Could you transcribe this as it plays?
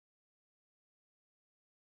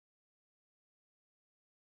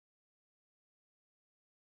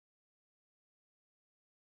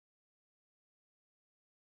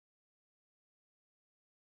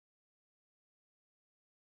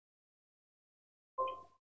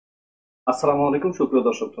আসসালামু আলাইকুম সুপ্রিয়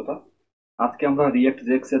দর্শক শ্রোতা। আজকে আমরা রিয়েক্ট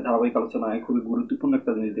জেএক্স এর ধারাবাহিক আলোচনায় খুবই গুরুত্বপূর্ণ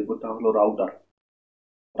একটা জিনিস দেখবো, তা হলো রাউটার।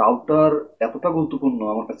 রাউটার এতটা গুরুত্বপূর্ণ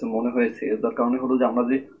আমার কাছে মনে হয়েছে, যার কারণে হলো যে আমরা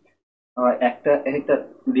যে একটা একটা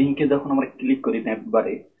লিঙ্কে যখন আমরা ক্লিক করি নেট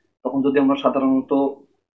বারে, তখন যদি আমরা সাধারণত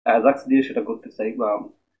অ্যাজাক্স দিয়ে সেটা করতে চাই বা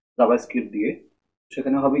জাভাস্ক্রিপ্ট দিয়ে,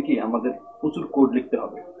 সেখানে হবে কি আমাদের প্রচুর কোড লিখতে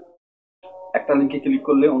হবে। একটা লিঙ্কে ক্লিক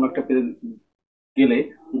করলে অন্য একটা পেজে গেলে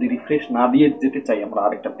যদি রিফ্রেশ না দিয়ে যেতে চাই আমরা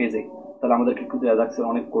আরেকটা পেজে, তাহলে আমাদেরকে কিন্তু অ্যাজাক্সের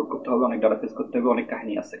অনেক কোড করতে হবে, অনেক ডাটা পেজ করতে হবে, অনেক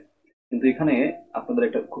কাহিনী আছে। কিন্তু এখানে আপনাদের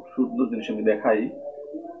একটা খুব সুন্দর জিনিস আমি দেখাই।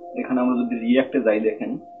 এখানে আমরা যদি রিয়াক্টে যাই,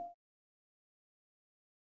 দেখেন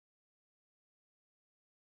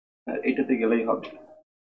এটাতে গেলেই হবে।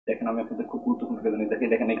 দেখেন আমি আপনাদের খুব গুরুত্বপূর্ণ একটা জিনিস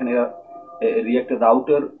দেখাই। দেখেন এখানে রিয়াক্টের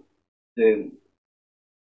রাউটার যে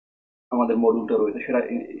আমাদের মডিউলটা রয়েছে সেটা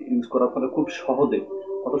ইউজ করার ফলে খুব সহজে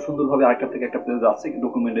কত সুন্দরভাবে আরেকটা থেকে একটা পেজ যাচ্ছে,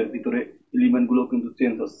 ডকুমেন্টের ভিতরে এলিমেন্ট গুলো কিন্তু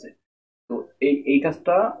চেঞ্জ হচ্ছে। তো এই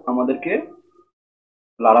কাজটা আমাদেরকে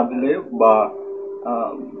লারাভেলে বা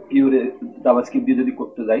পিওরে জাভাস্ক্রিপ্ট দিয়ে যদি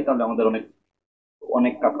করতে যাই, তাহলে আমাদের অনেক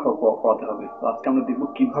অনেক কাজ করাতে হবে। তো আজকে আমরা দেখবো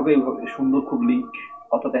কিভাবে এইভাবে সুন্দর খুব লিঙ্ক,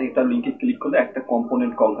 অর্থাৎ একটা লিঙ্কে ক্লিক করলে একটা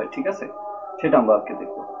কম্পোনেন্ট কল হয়, ঠিক আছে? সেটা আমরা আজকে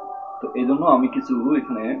দেখবো। তো এই জন্য আমি কিছু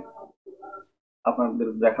এখানে আপনাদের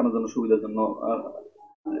দেখানোর জন্য, সুবিধার জন্য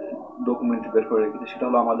ডকুমেন্ট বের করে রেখেছি। সেটা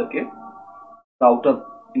হলো আমাদেরকে রাউটার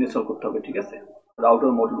ইনস্টল করতে হবে, ঠিক আছে?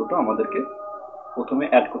 রাউটার মডিউলটা আমাদেরকে প্রথমে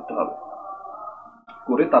অ্যাড করতে হবে,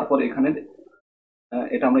 করে তারপর এখানে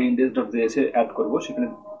এটা আমরা ইন্ডেক্স ডট জেএস এ অ্যাড করবো। সেখানে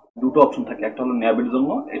দুটো অপশন থাকে, একটা হলো ন্যাবের জন্য,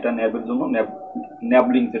 এটা ন্যাবের জন্য ন্যাব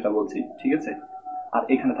লিঙ্ক যেটা বলছি, ঠিক আছে? আর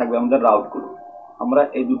এখানে থাকবে আমাদের রাউট গুলো। আমরা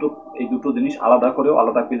এই দুটো জিনিস আলাদা করেও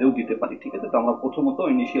আলাদা পেজেও দিতে পারি, ঠিক আছে? তো আমরা প্রথমত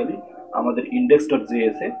ইনিশিয়ালি আমাদের ইন্ডেক্স ডট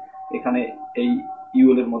জেএস এ এখানে এই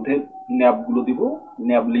ইউএল এর মধ্যে ন্যাব গুলো দিব,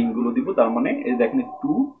 ন্যাব লিঙ্ক গুলো দিব। তার মানে এই দেখেন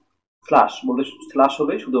টু স্ল্যাশ বলতে স্ল্যাশ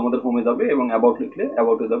হলে শুধু আমাদের হোমে যাবে, এবং অ্যাবাউট লিখলে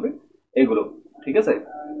অ্যাবাউটে যাবে, এগুলো, ঠিক আছে?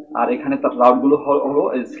 আর এখানে তার রাউট গুলো হলো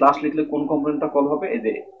এই স্ল্যাশ লিখলে কোন কম্পোনেন্টটা কল হবে, এই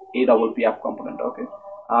যে এ ডাবল পি অ্যাপ কম্পোনেন্টটা, ওকে?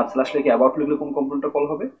 আর স্ল্যাশ লিখে অ্যাবাউট লিখলে কোন কম্পোনেন্টটা কল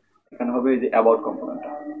হবে, এখানে হবে এই যে অ্যাবাউট কম্পোনেন্টটা।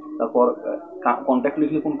 তারপর কন্ট্যাক্ট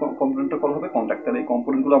লিখলে কোন কম্পোনেন্টটা কল হবে, কন্ট্যাক্ট। তাহলে এই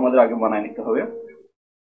কম্পোনেন্ট গুলো আমাদের আগে বানায় নিতে হবে।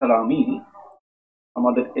 তাহলে আমি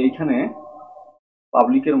আমাদের এইখানে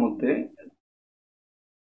পাবলিকের মধ্যে,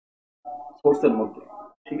 সোর্সের মধ্যে,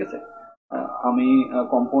 ঠিক আছে, আমি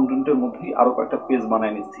কম্পোনেন্টের মধ্যেই আরো কয়েকটা পেজ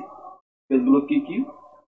বানায় নিচ্ছি। পেজগুলো কি কি?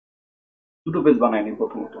 দুটো পেজ বানায় নি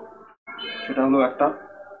প্রথমত। সেটা হলো একটা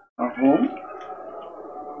হোম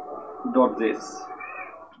ডট জেস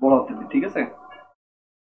বলা হতে দিই, ঠিক আছে?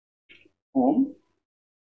 হোম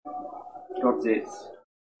ডট জেস,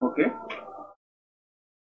 ওকে।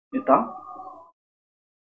 এটা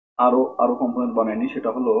আরো আরো কম্পোনেন্ট বানায়নি, সেটা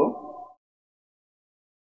হলো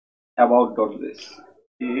about dot JS,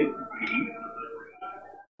 A B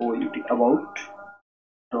O U T, about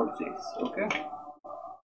dot JS, ওকে।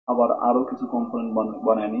 আবার আরো কিছু কম্পোনেন্ট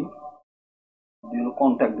বানায়নি, যেগুলো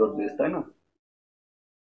কন্ট্যাক্ট ডট জেস, তাই না?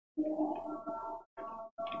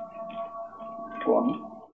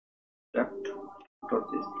 Contact dot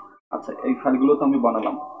JS. আচ্ছা, এই ফাইলগুলো তো আমি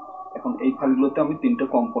বানালাম। এখন এই ফাইলগুলোতে আমি তিনটা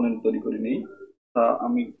কম্পোনেন্ট তৈরি করে নিই। তা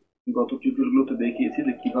আমি গত টিউটোরিয়ালগুলোতে দেখিয়েছি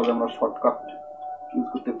যে কিভাবে আমরা শর্টকাট ইউজ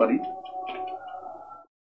করতে পারি।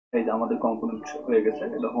 এই যে আমাদের কম্পোনেন্ট হয়ে গেছে,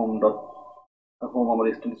 এটা হোম ডট হোম আমার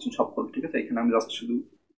এক্সটেনশন সফল, ঠিক আছে? এখানে আমি জাস্ট শুধু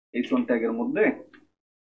এইচ1 ট্যাগের মধ্যে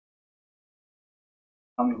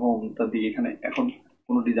আমি হোমটা দিয়ে এখানে এখন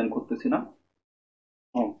কোনো ডিজাইন করতেছি না।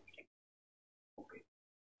 হোম, ওকে।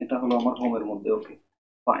 এটা হলো আমার হোমের মধ্যে, ওকে,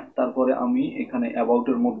 ফাইন। তারপরে আমি এখানে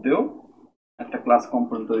অ্যাবাউটের মধ্যেও একটা ক্লাস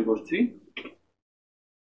কম্পোনেন্ট তৈরি করছি,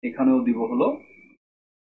 এখানেও দিব হলো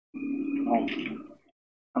হোম।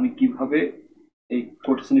 আমি কিভাবে এই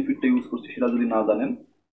কোড স্নিপেটটা ইউজ করছি সেটা যদি না জানেন,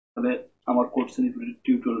 তাহলে আমার কোড স্নিপেটের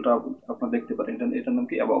টিউটোরিয়ালটা আপনারা দেখতে পারেন। এটার নাম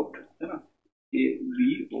কি, অ্যাবাউট, তাই না? A B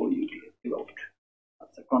O U T, about.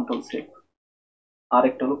 আচ্ছা, কন্ট্রোল সেভ। আর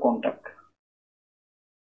একটা হলো কন্ট্যাক্ট,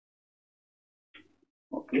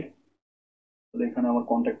 ওকে। তাহলে এখানে আমার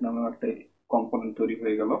কন্ট্যাক্ট নামে একটা কম্পোনেন্ট তৈরি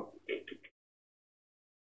হয়ে গেল।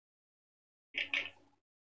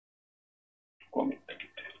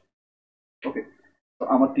 ওকে, তো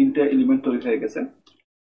আমার তিনটা এলিমেন্ট তৈরি হয়ে গেছে।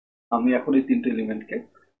 আমি এখন এই তিনটে এলিমেন্টকে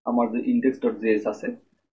আমার যে ইন্ডেক্স ডট জেএস আছে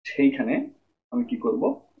সেইখানে আমি কি করব,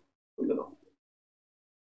 হয়ে গেল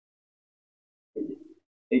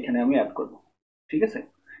এইখানে আমি অ্যাড করব, ঠিক আছে?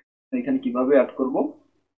 এখানে কিভাবে অ্যাড করব,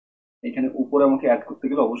 এখানে উপরে আমাকে অ্যাড করতে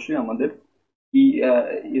গেলে অবশ্যই আমাদের কি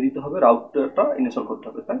ইয়ে দিতে হবে, রাউটারটা ইনস্টল করতে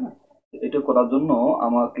হবে, তাই না? এটা করার জন্য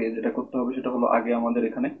আমাকে যেটা করতে হবে সেটা হলো আগে আমাদের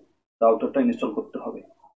এখানে রাউটারটা ইনস্টল করতে হবে,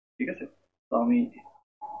 ঠিক আছে? তো আমি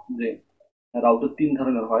যে রাউটার তিন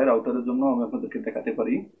ধরনের হয়, রাউটারের জন্য আমি আপনাদেরকে দেখাতে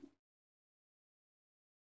পারি।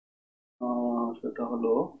 সেটা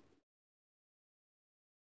হলো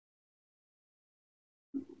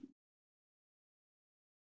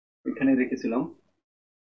এখানে রেখেছিলাম,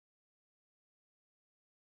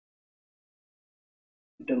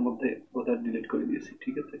 এটার মধ্যে ওটা ডিলিট করে দিয়েছি,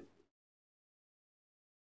 ঠিক আছে।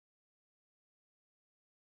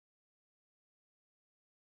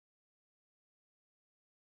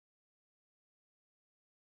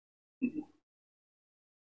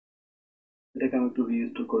 এটাকে আমি একটু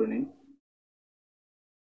রিইনস্টল করে নিই।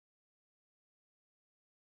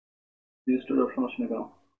 রিইনস্টল অপশন আসলে কেন?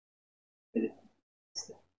 এই যে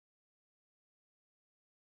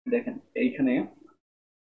দেখেন এইখানে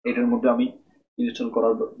এটার মধ্যে আমি ইনস্টল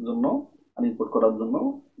করার জন্য আর ইম্পোর্ট করার জন্য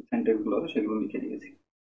সিনট্যাক্স গুলো আছে সেগুলো লিখে দিয়েছি।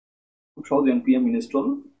 খুব সহজ npm ইনস্টল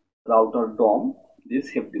রাউটার ডম দিয়ে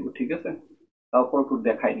সেভ দিব, ঠিক আছে। তারপর একটু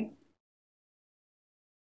দেখাইনি,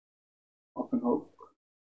 ওপেন হোক।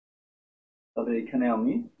 তাহলে এখানে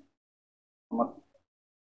আমি আমার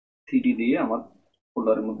সিডি দিয়ে আমার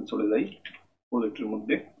ফোল্ডারের মধ্যে চলে যাই, প্রজেক্টের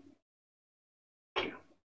মধ্যে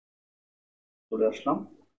চলে আসলাম।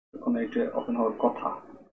 এখন এটা ওপেন হওয়ার কথা।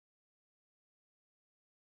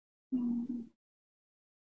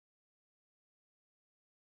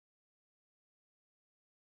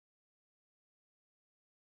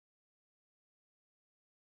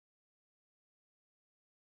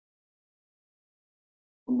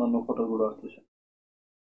 অন্যান্য ফটোগুলো আসতেছে।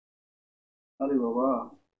 আরে বাবা,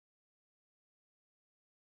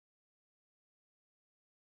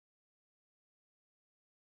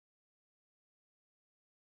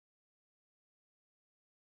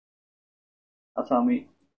 আচ্ছা আমি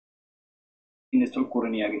ইনস্টল করে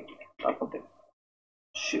নিই আগে, তারপর দেখ।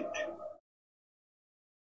 শিট,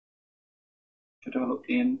 সেটা হলো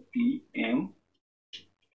npm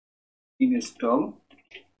install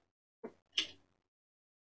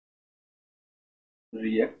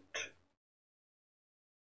react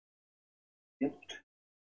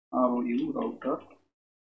ru router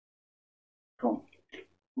from,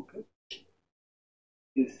 ওকে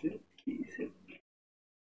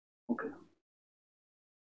ওকে,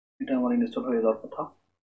 এটা আমার ইনস্টল হয়ে যাওয়ার কথা।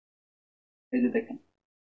 এই যে দেখেন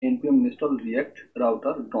npm install react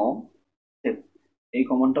router dom save, এই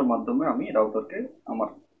কমান্ডটার মাধ্যমে আমি রাউটারকে আমার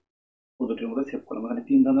প্রজেক্টের মধ্যে সেভ করলাম। এখানে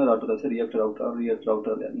তিন ধরনের রাউটার আছে, react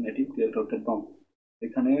router native, react router ডম।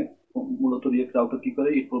 এখানে মূলত রিয়াক্ট রাউটার কি করে,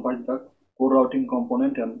 ইট provide the core routing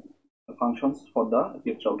component and functions for the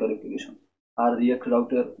react router application. R react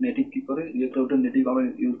router native কি করে, রিয়াক্ট রাউটার নেটিভ আমরা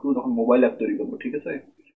ইউজ করবো যখন মোবাইল অ্যাপ তৈরি করবো, ঠিক আছে।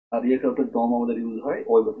 আর রিয়াক্ট রাউটার ডম আমাদের ইউজ হয়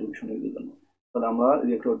ওয়েব অ্যাপ্লিকেশন ইউজের জন্য। তাহলে আমরা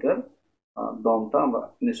রিয়াক্ট রাউটার ডমটা আমরা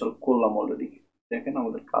ইনস্টল করলাম অলরেডি, দেখেন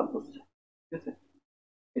আমাদের কাজ হচ্ছে, ঠিক আছে।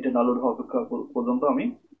 এটা ডাউনলোড হওয়া অপেক্ষা পর্যন্ত আমি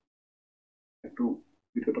একটু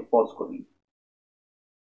ভিডিওটা পজ করি।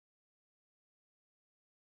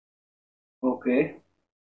 ওকে,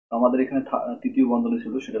 আমাদের এখানে তৃতীয় বন্ধনী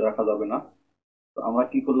ছিল, সেটা রাখা যাবে না। তো আমরা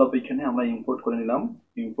কি করলাম, এখানে আমরা ইম্পোর্ট করে নিলাম,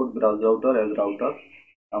 import browse router as router.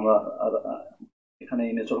 আমরা এখানে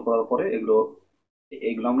ইনস্টল করার পরে এগুলো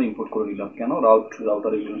এগুলো আমরা ইম্পোর্ট করে নিলাম। কেন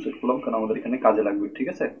রাউটার এগুলো সেট করলাম, কারণ আমাদের এখানে কাজে লাগবে, ঠিক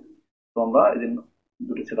আছে। তো আমরা এই যে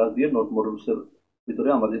দুটো সেলার দিয়ে নোট মডিউলস এর ভিতরে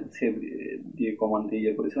আমরা যে সেভ দিয়ে কমান্ড দিয়ে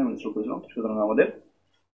ইয়ে করেছিলাম, ইনস্টল করেছিলাম, সুতরাং আমাদের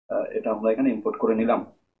এটা আমরা এখানে ইম্পোর্ট করে নিলাম।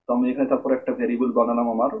 তো আমি এখানে তারপর একটা ভেরিয়েবল বানালাম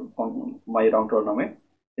আমার মাই রাউটার নামে।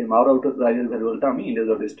 এই মাই রাউটার ভেরিয়েবলটা আমি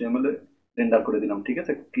index.html এ রেন্ডার করে দিলাম, ঠিক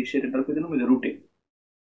আছে। কিসে রেন্ডার করে দিলাম, ওই যে রুটে।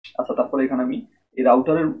 আচ্ছা, তারপরে এখানে আমি এই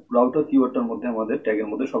রাউটার কিওয়ার্ডটার মধ্যে আমাদের ট্যাগের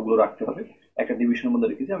মধ্যে সবগুলো রাখতে হবে। একটা ডিভিশনের মধ্যে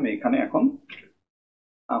রেখেছি আমি এখানে। এখন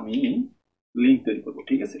আমি লিঙ্ক তৈরি করবো,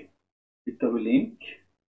 ঠিক আছে। লিখতে হবে লিঙ্ক,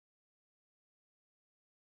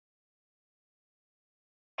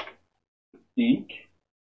 লিঙ্ক,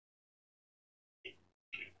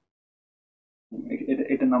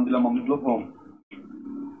 এটার নাম দিলাম আমি হলো হোম।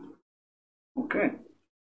 ওকে,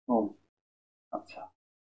 হোম। আচ্ছা,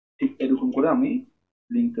 ঠিক এরকম করে আমি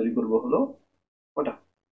লিঙ্ক তৈরি করবো হলো কটা,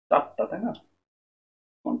 চারটা, তাই না।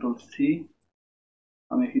 কন্ট্রোল সি,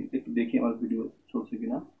 আমি একটু দেখি আমার ভিডিও চলছে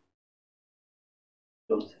কিনা।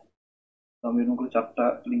 চলছে। তো আমি এরকম করে চারটা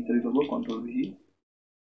লিঙ্ক তৈরি করবো, control V,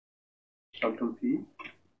 control V,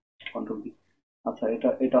 control V. আচ্ছা, এটা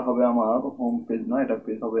এটা হবে আমার হোম পেজ না, এটা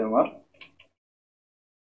পেজ হবে আমার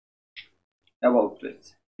অ্যাবাউট পেজ,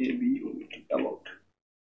 অ্যাবাউট।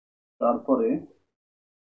 তারপরে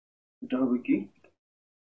এটা হবে কি,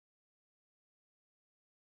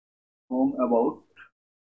 হোম অ্যাবাউট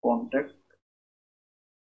কন্ট্যাক্ট,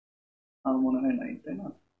 আর মনে হয় নাই, তাই না।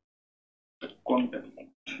 কন্ট্যাক্ট,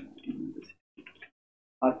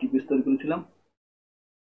 আর কি পেজ তৈরি করেছিলাম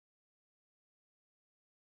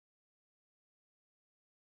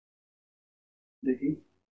দেখি,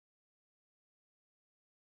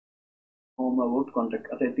 হোম অ্যাবাউট কন্ট্যাক্ট,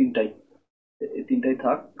 আচ্ছা এই তিনটাই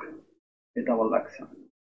থাক, এটা আমার লাগছে।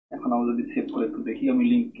 এখন আমরা যদি সেভ করে একটু দেখি, আমি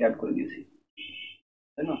লিঙ্ক অ্যাড করে দিয়েছি,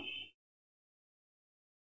 তাই না?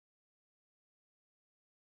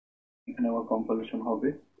 এখানে আমার কম্পাইলেশন হবে।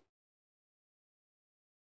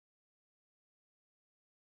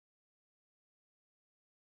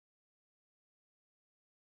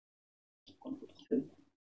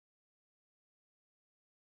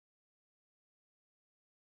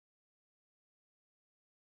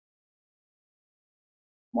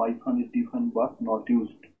 মাই fun is define but not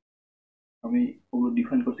used, আমি ওগুলো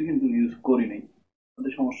ডিফাইন করছি কিন্তু ইউজ করি নাই,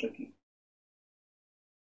 তাদের সমস্যা কি?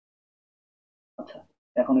 আচ্ছা,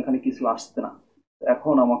 এখন এখানে কিছু আসছে না।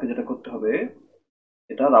 এখন আমাকে যেটা করতে হবে,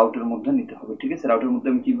 এটা রাউটের মধ্যে নিতে হবে, ঠিক আছে? রাউটের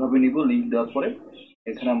মধ্যে আমি কিভাবে নিব, লিঙ্ক দেওয়ার পরে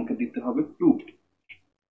এখানে আমাকে দিতে হবে two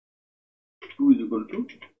two is equal to,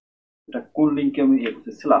 এটা কোন লিঙ্কে আমি ইয়ে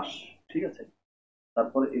করছি, স্ল্যাশ, ঠিক আছে?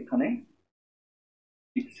 তারপরে এখানে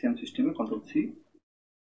ঠিক সেম সিস্টেমে control C,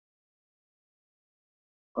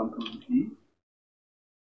 control V,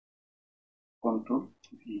 control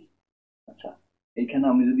V. আচ্ছা, এইখানে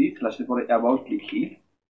আমি যদি স্ল্যাশের পরে অ্যাবাউট লিখি,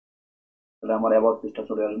 তাহলে আমার অ্যাবাউট পেজটা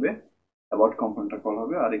চলে আসবে, অ্যাবাউট কম্পোনেন্টটা কল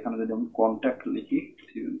হবে। আর এখানে যদি আমি কন্ট্যাক্ট লিখি,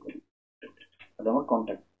 তাহলে আমার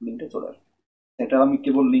কন্ট্যাক্ট লিঙ্কটা চলে আসবে। এটা আমি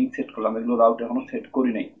কেবল লিঙ্ক সেট করলাম, এগুলো রাউট এখনো সেট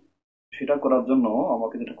করি নাই। সেটা করার জন্য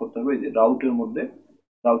আমাকে যেটা করতে হবে, যে রাউটের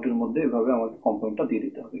মধ্যে এভাবে আমাকে কম্পোনেন্টটা দিয়ে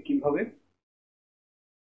দিতে হবে। কিভাবে?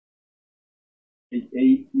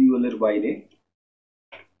 এই ইউএল এর বাইরে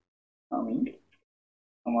আমি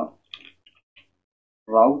আমার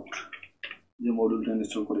রাউট যে মডিউলটা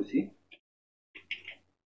ইনস্টল করেছি,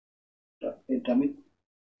 এটা আমি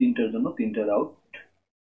তিনটার জন্য তিনটা রাউট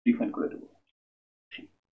ডিফাইন করে দেবো।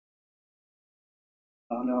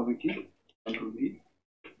 তাহলে হবে কি, কন্ট্রোল ভি।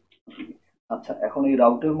 আচ্ছা, এখন এই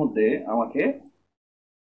রাউটের মধ্যে আমাকে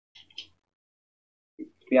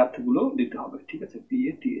প্যাথ গুলো দিতে হবে, ঠিক আছে?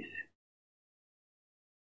 PATH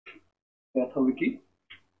প্যাথ হবে কি,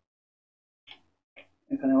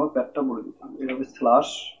 এখানে আমার প্যাথটা বলে দিতে হবে, এভাবে স্ল্যাশ,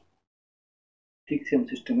 ঠিক সেম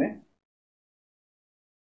সিস্টেমে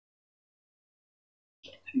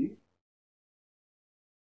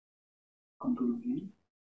কন্ট্রোল ভি,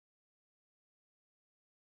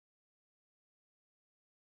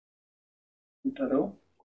 এটারও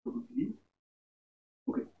কন্ট্রোল ভি,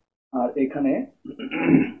 ওকে। আর এখানে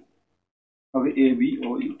হবে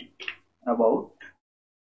ABOUT, অ্যাবাউট,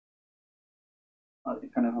 আর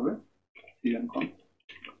এখানে হবে সিএন কন।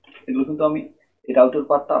 এগুলো কিন্তু আমি এই রাউটের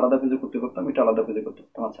পার্টটা আলাদা পেজে করতে পারতাম, এটা আলাদা পেজে করতে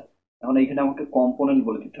পারতাম। আচ্ছা, এখন এইখানে আমাকে কম্পোনেন্ট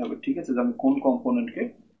বলে দিতে হবে, ঠিক আছে? যে আমি কোন কম্পোনেন্টকে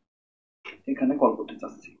এখানে কল করতে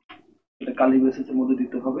চাচ্ছি। এটা কালি বেসিসের মধ্যে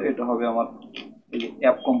দিতে হবে। এটা হবে আমার এই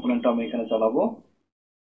অ্যাপ কম্পোনেন্টটা আমি এখানে চালাবো।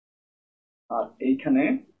 আর এইখানে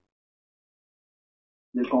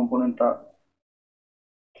যে কম্পোনেন্টটা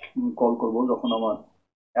কল করব যখন আমার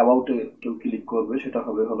অ্যাবাউটে কেউ ক্লিক করবে, সেটা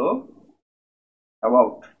হবে হলো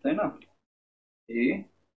অ্যাবাউট, তাই না?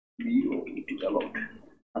 ABOUT, about.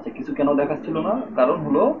 আচ্ছা, কিছু কেন দেখাচ্ছিল না? কারণ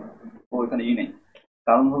হলো ও এখানে নেই।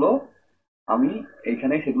 কারণ হলো আমি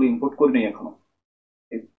এইখানে সেগুলো ইম্পোর্ট করি নাই এখনো,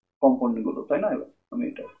 এই কম্পোনেন্ট গুলো, তাই না? এবার আমি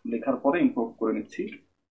এটা লেখার পরে ইম্পোর্ট করে নিচ্ছি।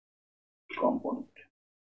 কম্পোনেন্ট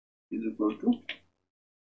ইজ ইকুয়াল টু,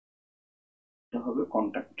 এটা হবে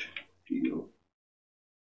কন্ট্যাক্ট, সিও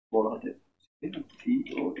বড় হাতে,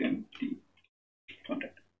 CONT,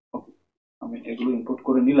 কন্ট্যাক্ট। ওকে, আমি এগুলো ইম্পোর্ট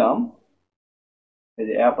করে নিলাম। এই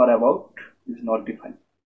যে app R about is not defined,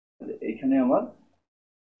 এইখানে আমার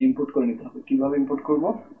ইম্পোর্ট করে নিতে হবে। কিভাবে ইম্পোর্ট করব?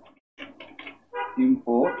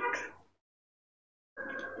 ইম্পোর্ট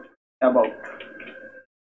অ্যাবাউট,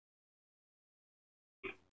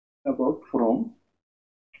 অ্যাবাউট ফ্রম,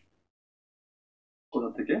 কোথা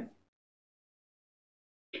থেকে?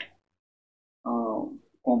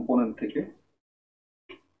 কম্পোনেন্ট থেকে।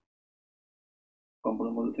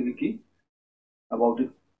 কম্পোনেন্ট মধ্যে থেকে কি অ্যাবাউট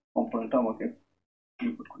কম্পোনেন্টটা আমাকে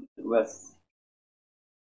ইম্পোর্ট করে নিতে হবে। ব্যাস,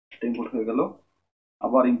 ইম্পোর্ট হয়ে গেল।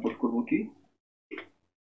 আবার ইম্পোর্ট করব কি,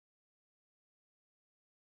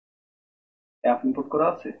 অ্যাপ ইম্পোর্ট করা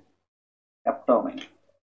আছে, অ্যাপটাও নাই।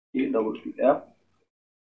 APP অ্যাপ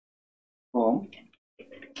ফ্রম,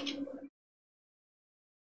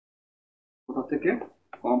 কোথা থেকে?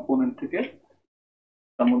 কম্পোনেন্ট থেকে।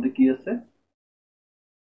 তার মধ্যে কি আছে?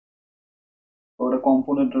 ওটা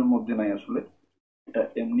কম্পোনেন্টের মধ্যে নাই আসলে, এটা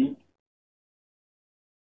এমনি,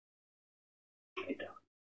 এটা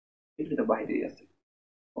এটা বাইরেই আছে।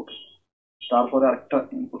 ওকে, তারপরে আরেকটা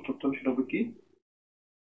ইম্পোর্ট করতে হবে, সেটা হবে কি,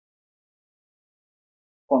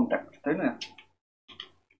 কন্ট্যাক্ট, তাই না?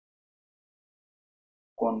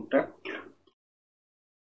 কন্ট্যাক্ট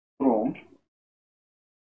ফ্রম,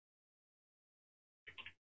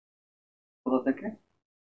 থেকে?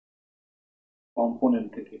 কম্পোনেন্ট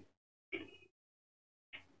থেকে।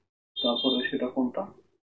 তারপরে সেটা কোনটা?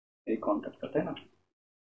 এই কন্ট্যাক্টটা, তাই না?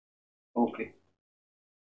 ওকে,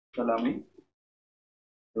 তাহলে আমি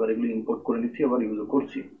এবার এগুলো ইম্পোর্ট করে নিচ্ছি, আবার ইউজও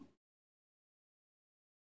করছি।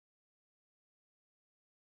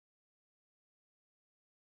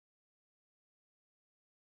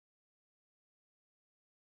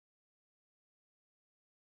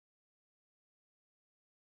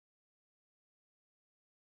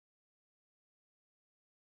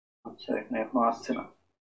 আচ্ছা, এখানে এখনো আসছে না।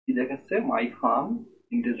 কি দেখাচ্ছে? মাই ফান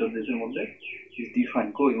ইন্টিজার দেশের মধ্যে ইজ ডিফাইন।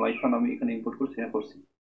 কই মাই ফান? আমি এখানে ইম্পোর্ট করছি, হ্যাঁ করছি।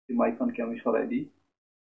 মাই ফানকে আমি সরাই দিই,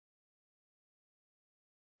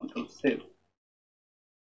 কন্ট্রোল সেভ।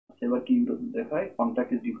 আচ্ছা, এবার কি দেখায়?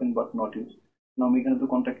 Contact is define but not use. না, আমি এখানে তো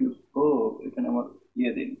কন্ট্যাক্ট ইউজ, ও এখানে আমার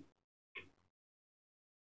ইয়ে দিন।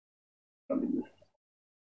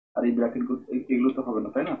 আর এই ব্র্যাকেট এগুলো তো হবে না,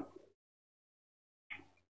 তাই না?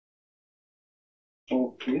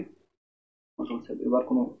 ওকে, কন্ট্রোল সেভ। এবার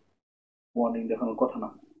কোনো ওয়ার্নিং দেখানোর কথা না,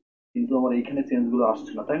 কিন্তু আমার এইখানে চেঞ্জ গুলো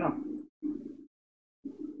আসছে না, তাই না?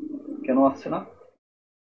 কেন আসছে না?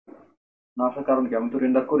 না আসার কারণ কি? আমি তো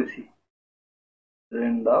রেন্ডার করেছি।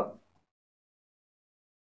 রেন্ডার,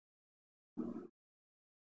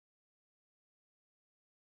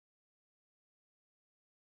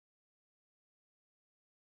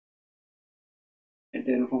 এটা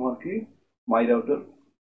এরকম আর কি। মাই রাউটার,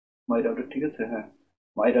 মাই রাউটার, ঠিক আছে, হ্যাঁ।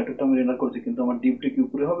 মাই রাউটারটা আমি রেন্ডার করেছি, কিন্তু আমার ডিপটা কি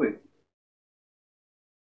উপরে হবে?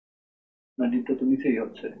 না, ডিপটা তো নিচেই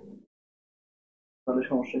হচ্ছে। তাহলে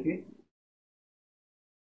সমস্যা কি?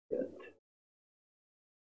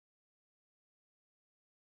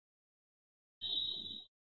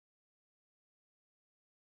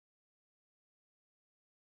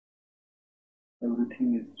 Everything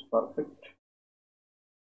is perfect.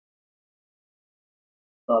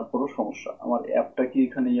 তারপরও সমস্যা। আমার অ্যাপটা কি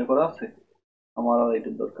এখানে ইয়ে করা আছে? আমার আর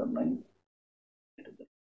এটার দরকার নাই। এটার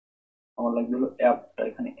দরকার। আমার লাগবে হলো অ্যাপটা,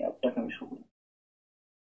 এখানে অ্যাপটাকে আমি শো করি।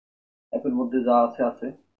 অ্যাপের মধ্যে যা আছে আছে,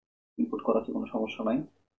 ইনপুট করা আছে, কোনো সমস্যা নাই।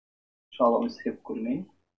 সব আমি সেভ করে নিই।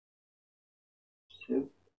 Save,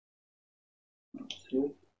 save.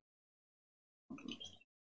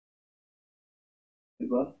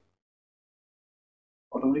 এবার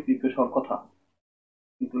অটোমেটিক রিফ্রেশ হওয়ার কথা,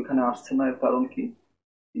 কিন্তু এখানে আসছে না। এর কারণ কি?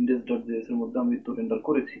 index.js এর মধ্যে আমি তো রেন্ডার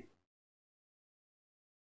করেছি।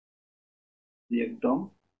 রিয়েক্টম,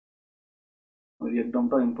 আমি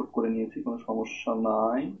রিয়েক্টমটা ইম্পোর্ট করে নিয়েছি, কোনো সমস্যা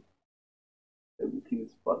নাই। Everything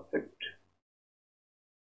is perfect.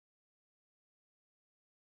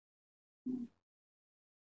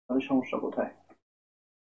 তাহলে সমস্যা কোথায়?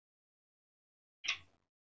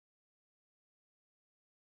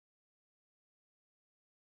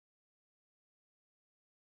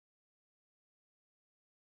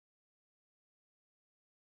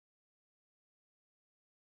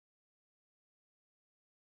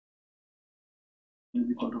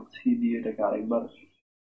 যদি কন্ট্রোল সি দিয়ে এটাকে আরেকবার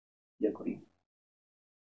ইয়ে করি।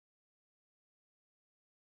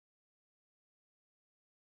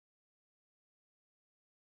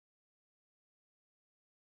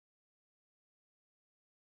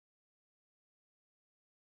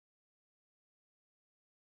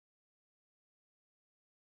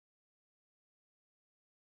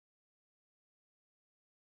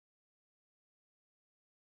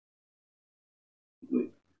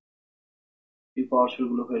 এই পাওয়ার শেল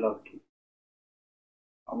গুলো হয়ে লাভ কি?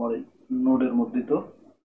 আমার এই নোডের মধ্যে তো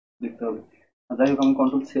দেখতে হবে। যাই হোক, আমি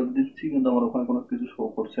কন্ট্রোল সেভ দিচ্ছি, কিন্তু আমার ওখানে কোনো কিছু শো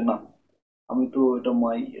করছে না। আমি তো এটা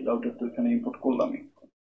মাই রাউটার তো এখানে ইম্পোর্ট করলামই,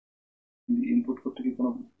 ইনপুট করতে কি কোনো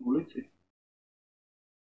ভুল হয়েছে?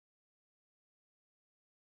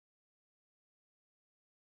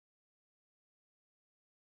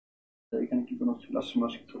 তা এখানে কি কোনো স্ল্যাশ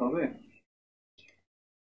স্ল্যাশ কিছু হবে?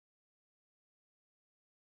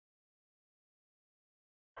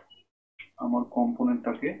 আমার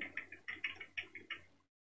কম্পোনেন্টটাকে,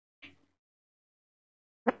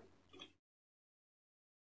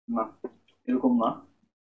 না এরকম না।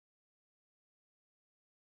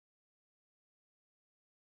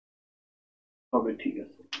 তবে ঠিক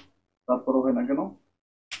আছে, তারপরও হয় না কেন?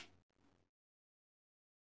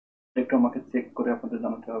 একটু আমাকে চেক করে আপনাদের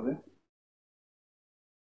জানাতে হবে।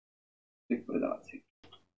 চেক করে জানাচ্ছি।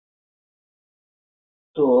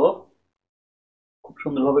 তো খুব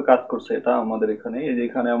সুন্দরভাবে কাজ করছে এটা আমাদের এখানে। এই যে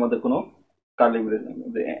এখানে আমাদের কোনো কার্লি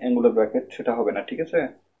অ্যাঙ্গুলার ব্র্যাকেট সেটা হবে না, ঠিক আছে?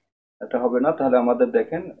 এটা হবে না। তাহলে আমাদের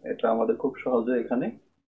দেখেন, এটা আমাদের খুব সহজে এখানে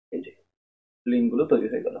এই যে লিঙ্ক গুলো তৈরি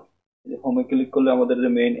হয়ে গেল। এই যে হোমে ক্লিক করলে আমাদের যে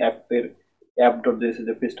মেইন অ্যাপের অ্যাপ ডট জেএস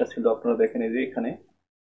যে পেজটা ছিল, আপনারা দেখেন এই যে এখানে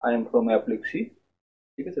আই এম ফ্রম অ্যাপ লিখছি,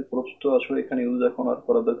 ঠিক আছে? প্রোস্ট তো আসলে এখানে ইউজ এখন আর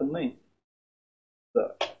করার দরকার নাই।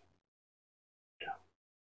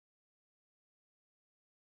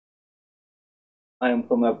 আই এম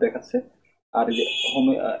ফ্রম অ্যাপ দেখাচ্ছে। আর এই যে হোম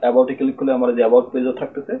অ্যাবাউটে ক্লিক করলে আমার যে অ্যাবাউট পেজও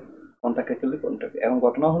থাকতেছে, কন্ট্যাক্টে ক্লিক কন্ট্যাক্ট। এখন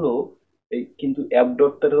ঘটনা হলো এই কিন্তু অ্যাপ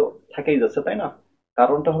ডটটারও থাকেই যাচ্ছে, তাই না?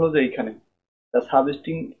 কারণটা হলো যে এইখানে সাব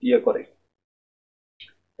স্ট্রিং ইয়ে করে,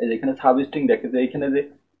 এই যে এখানে সাব স্ট্রিং দেখে যে এইখানে যে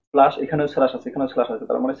স্ল্যাশ, এখানেও স্ল্যাশ আছে, এখানেও স্ল্যাশ আছে,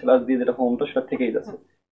 তার মানে স্ল্যাশ দিয়ে যেটা হোমটা সেটা থেকেই যাচ্ছে।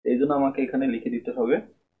 এই জন্য আমাকে এখানে লিখে দিতে হবে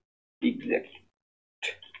এক্সাক্ট।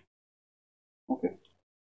 ওকে,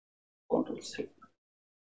 কন্ট্রোল সেভ।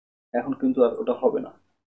 এখন কিন্তু আর ওটা হবে না।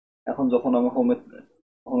 এখন যখন আমি হোমে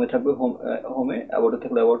হোমে থাকবে হোম, হোমে অ্যাবাউটে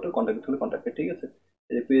থাকলে অ্যাবাউটে, কন্ট্যাক্টে থাকলে কন্ট্যাক্টে, ঠিক আছে?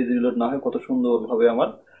 এই যে পেজ রিলোড না হয় কত সুন্দরভাবে আমার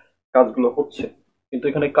কাজগুলো হচ্ছে। কিন্তু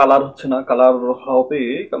এখানে কালার হচ্ছে না, কালার হবে,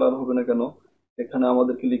 কালার হবে না কেন? এখানে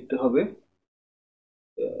আমাদেরকে লিখতে হবে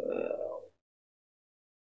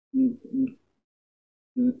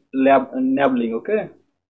ল্যাব ন্যাবলিং। ওকে,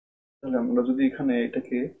 তাহলে আমরা যদি এখানে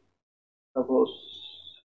এটাকে সাপোজ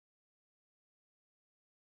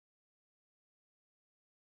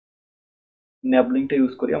ন্যাবলিংটা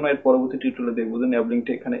ইউজ করি, আমরা এর পরবর্তী টিউটোরিয়ালে দেখবো যে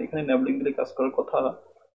ন্যাবলিংটা এখানে এখানে ন্যাবলিং দিলে কাজ করার কথা।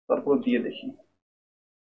 তারপর দিয়ে দেখি,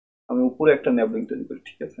 আমি উপরে একটা ন্যাবলিং তৈরি করি,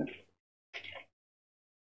 ঠিক আছে?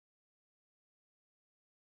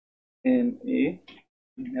 এন এ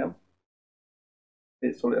ন্যাব,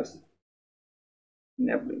 এই চলে আসে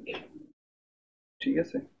ন্যাবলিং, ঠিক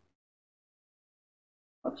আছে?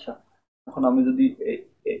 আচ্ছা, এখন আমি যদি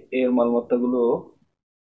এর মালমাত্রা গুলো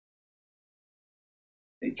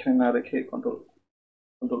এইখানে না রেখে কন্ট্রোল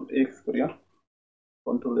কন্ট্রোল এক্স করি,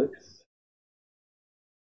 কন্ট্রোল এক্স,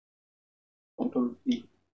 কন্ট্রোল পি,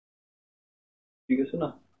 ঠিক আছে না?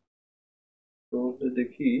 তো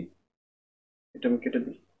দেখি, এটা আমি কেটে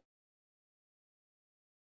দিই।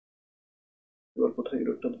 এবার কোথায়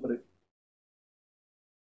এররটা ধরে?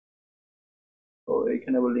 তো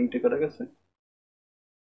এইখানে আবার লিঙ্কটা কাটা গেছে।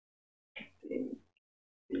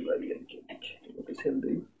 এইবারই আর কি, এটাকে সেল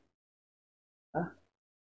দিই। হ্যাঁ,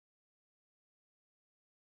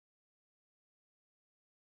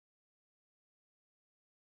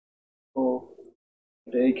 ও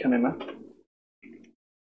এটা এইখানে না,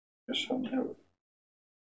 এর সামনে হবে।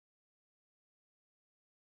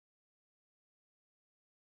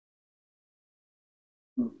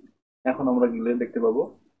 হুম, এখন আমরা গেলে দেখতে পাবো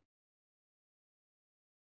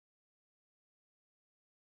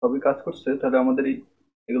সবই কাজ করছে। তাহলে আমাদের এই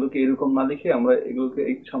এগুলোকে এরকম না লিখে আমরা এগুলোকে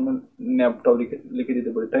এই সামনে ন্যাবটাও লিখে লিখে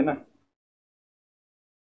দিতে পারি, তাই না?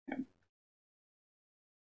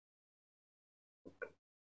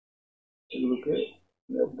 এগুলোকে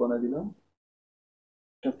ন্যাব বানাই দিলাম,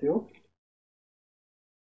 এটাতেও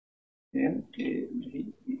এন এ ভি,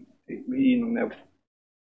 ভি ন্যাব,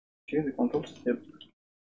 ঠিক আছে? Control save.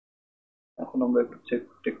 এখন আমরা একটু চেক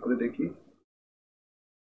টেক করে দেখি।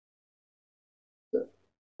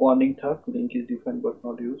 ওয়ার্নিং থাক, link is defined but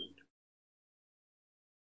not used.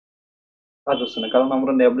 কাজ হচ্ছে না, কারণ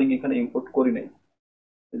আমরা ন্যাবলিং এখানে ইম্পোর্ট করি নাই।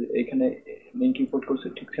 এই যে এইখানে লিঙ্ক ইম্পোর্ট করছি,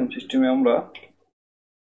 ঠিক সেম সিস্টেমে আমরা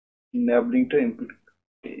ন্যাবলিংটা ইম্পোর্ট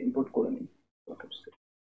ইম্পোর্ট করে নিই।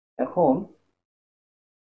 এখন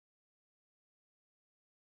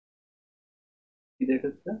কি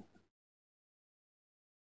দেখাচ্ছে?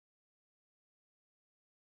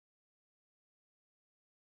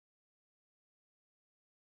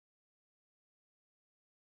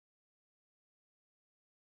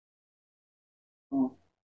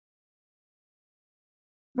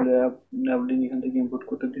 ন্যাবলিং এখান থেকে ইম্পোর্ট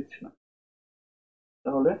করতে দিচ্ছে না।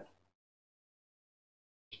 তাহলে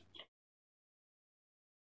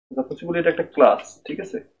পসিবলি এটা একটা ক্লাস, ঠিক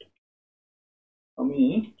আছে? আমি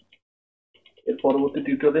এর পরবর্তী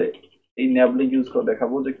টিউটোরিয়ালে এই ন্যাবলিং ইউজ করে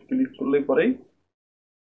দেখাবো যে ক্লিক করলে পরেই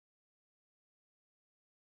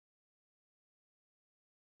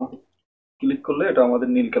ক্লিক করলে এটা আমাদের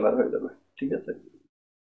নীল কালার হয়ে যাবে, ঠিক আছে?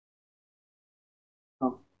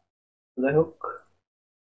 হ্যাঁ, যাই হোক,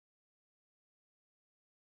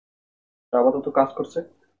 আপাতত কাজ করছে।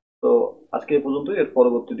 তো আজকে এই পর্যন্ত, এর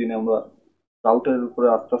পরবর্তী দিনে আমরা রাউটারের উপরে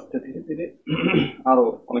আস্তে আস্তে ধীরে ধীরে আরো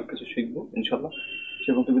অনেক কিছু শিখবো ইনশাল্লাহ। সে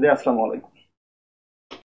পর্যন্ত বিদায়, আসসালামু আলাইকুম।